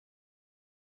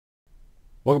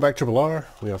Welcome back, Triple R.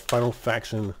 We have Final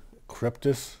Faction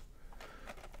Krepitus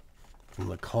from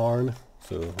the Karn,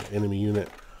 so enemy unit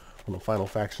on the Final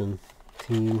Faction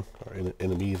team, or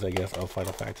enemies, I guess, of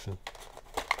Final Faction.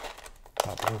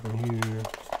 Pop open here,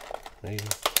 maybe.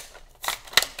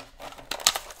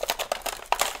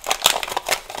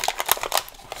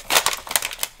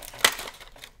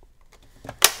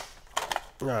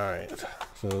 Alright,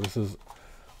 so this is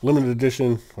limited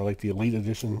edition, or like the elite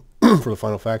edition for the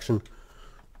Final Faction.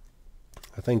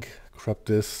 I think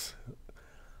Krepitus,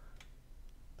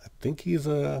 I think he's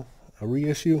a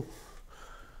reissue.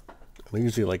 They're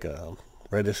usually like a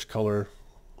reddish color,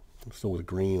 still with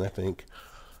green, I think.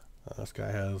 This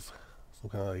guy has some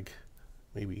kind of like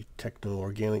maybe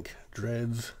techno-organic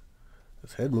dreads.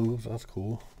 His head moves, that's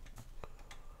cool.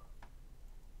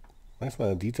 Nice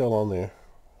amount of detail on there,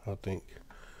 I think,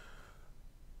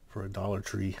 for a Dollar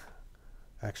Tree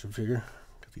action figure.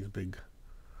 Got these big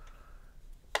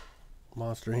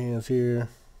monster hands here.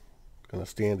 Gonna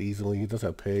stand easily. He does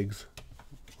have pegs.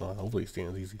 Hopefully he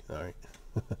stands easy. Alright.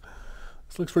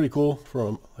 This looks pretty cool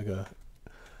from like a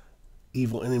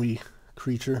evil enemy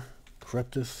creature.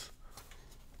 Krepitus.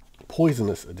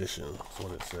 Poisonous edition. That's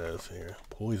what it says here.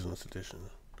 Poisonous edition.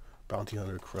 Bounty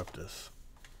Hunter Krepitus.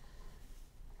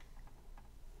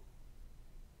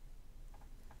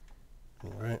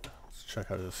 Alright. Let's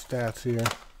check out his stats here.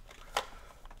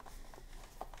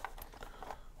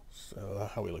 So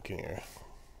how are we looking here?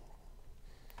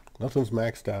 Nothing's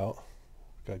maxed out.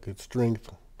 Got good strength,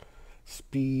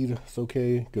 speed, it's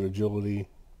okay, good agility,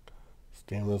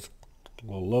 stamina's a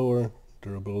little lower,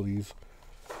 durability's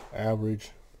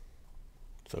average.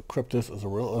 So Krepitus is a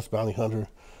relentless bounty hunter.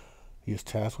 He is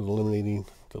tasked with eliminating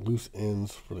the loose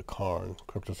ends for the Karn.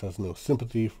 Krepitus has no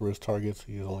sympathy for his targets.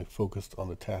 He is only focused on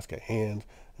the task at hand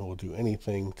and will do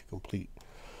anything to complete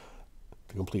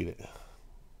it.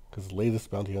 His latest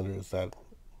bounty hunter is that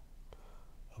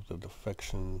of the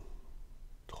defection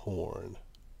torn.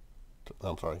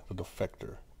 I'm sorry, the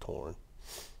defector torn.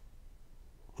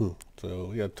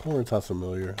 So yeah, Torn sounds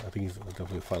familiar. I think he's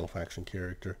definitely a Final Faction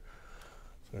character.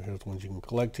 So here's the ones you can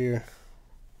collect here.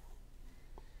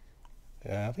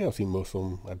 Yeah, I think I've seen most of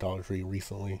them at Dollar Tree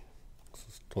recently. This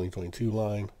is 2022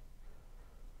 line.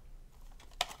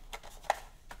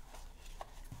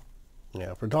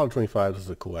 Yeah, for $1.25, this is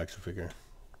a cool action figure.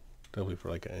 Definitely for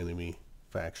like an enemy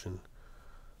faction.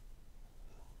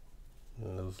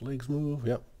 His legs move,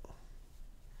 yep.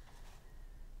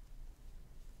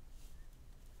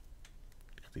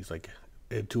 These like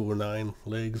Ed 209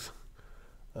 legs.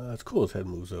 It's cool his head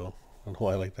moves though. I don't know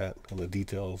why I like that. And the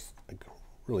details like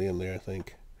really in there, I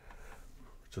think.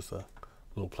 Just a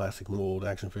little plastic mold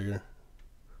action figure.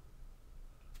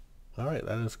 Alright,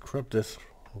 that is Krepitus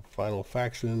Final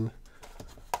Faction.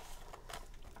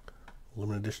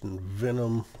 Limited edition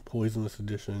Venom, Poisonous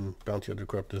edition, Bounty Hunter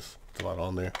Krepitus. It's a lot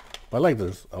on there. But I like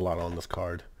there's a lot on this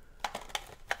card.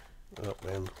 Oh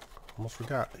man, almost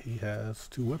forgot. He has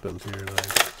two weapons here that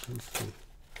I didn't see.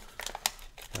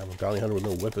 I have a bounty hunter with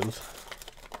no weapons.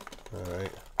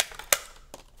 Alright.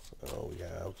 So we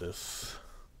have this,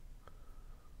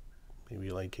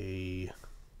 maybe like a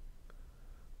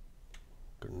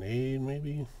grenade,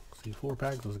 maybe? C4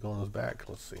 pack. Does it go on his back?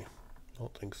 Let's see. I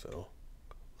don't think so.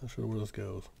 Not sure where this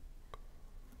goes.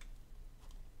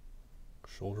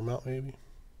 Shoulder mount, maybe?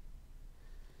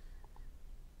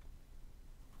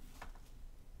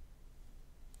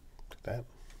 Like that.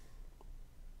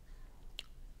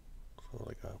 So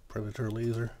like a Predator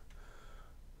laser.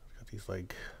 Got these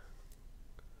like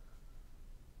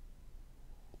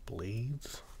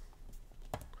blades.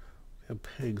 They have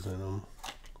pegs in them.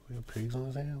 They have pegs on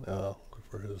his hand? Oh,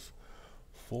 for his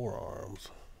forearms.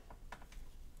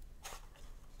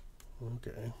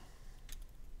 Okay.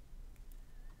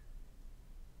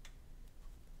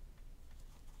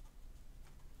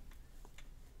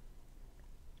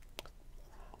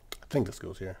 I think this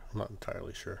goes here. I'm not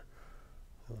entirely sure.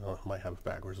 I might have it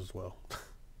backwards as well.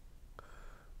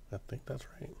 I think that's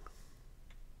right.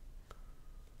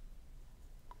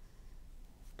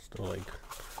 Still like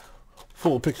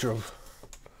full picture of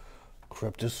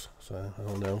Krepitus, so I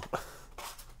don't know.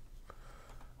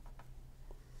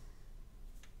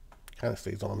 Kind of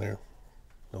stays on there.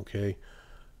 Okay.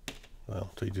 Well,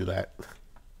 until you do that.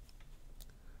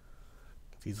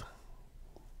 These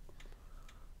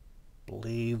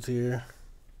blades here.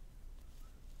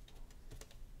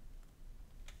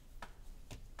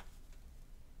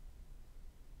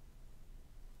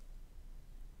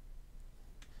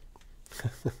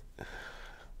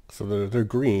 So they're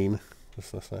green.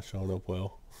 That's not showing up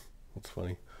well. That's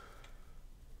funny.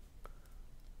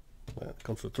 That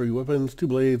comes with 3 weapons, 2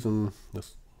 blades, and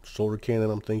this Shoulder cannon,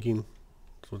 I'm thinking.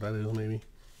 That's what that is, maybe.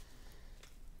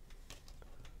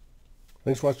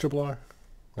 Thanks for watching Triple R.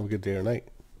 Have a good day or night,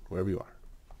 wherever you are.